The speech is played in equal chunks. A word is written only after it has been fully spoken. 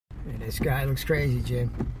And this guy looks crazy,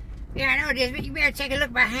 Jim. Yeah, I know, Dave, but you better take a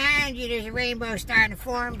look behind you. There's a rainbow starting to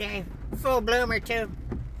form, Dave. Full bloomer, too.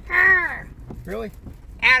 Arr! Really?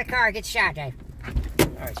 Out of the car, get shot, Dave. All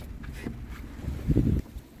right, Jim.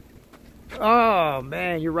 Oh,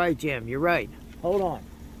 man, you're right, Jim. You're right. Hold on.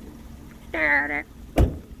 Start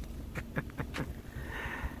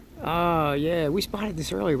Oh, yeah, we spotted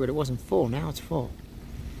this earlier, but it wasn't full. Now it's full.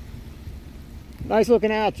 Nice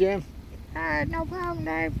looking out, Jim. No problem,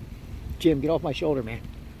 Dave. Jim, get off my shoulder, man.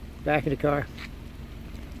 Back in the car.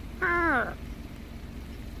 Arr!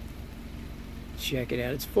 Check it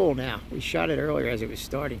out. It's full now. We shot it earlier as it was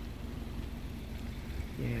starting.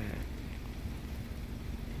 Yeah.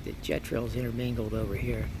 The jet trail's intermingled over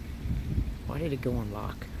here. Why did it go on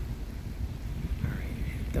lock? Alright,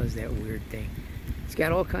 it does that weird thing. It's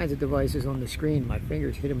got all kinds of devices on the screen. My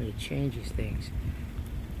fingers hit them and it changes things.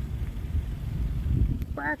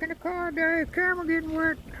 Back in the car, Dave. Camera getting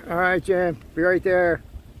wet. Alright, Jim. Be right there.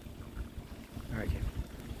 Alright, Jim.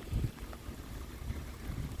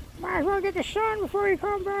 Might as well get the sun before you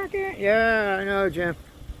come back in. Yeah, I know, Jim.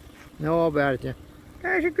 Know all about it, Jim.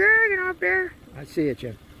 There's a dragon up there. I see it,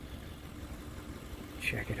 Jim.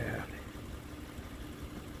 Check it out.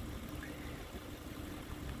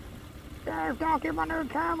 Dave, don't get my new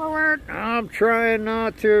camera wet. I'm trying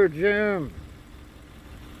not to, Jim.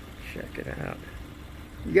 Check it out.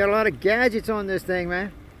 You got a lot of gadgets on this thing,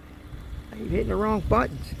 man. You're hitting the wrong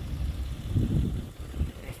buttons.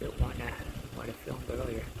 That's the one I might have filmed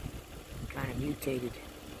earlier. Kind of mutated.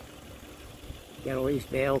 Got all these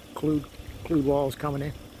veil clue walls coming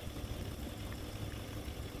in.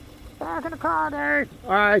 Back in the car, Dave.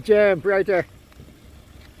 All right, Jim. Right there.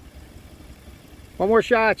 One more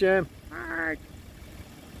shot, Jim.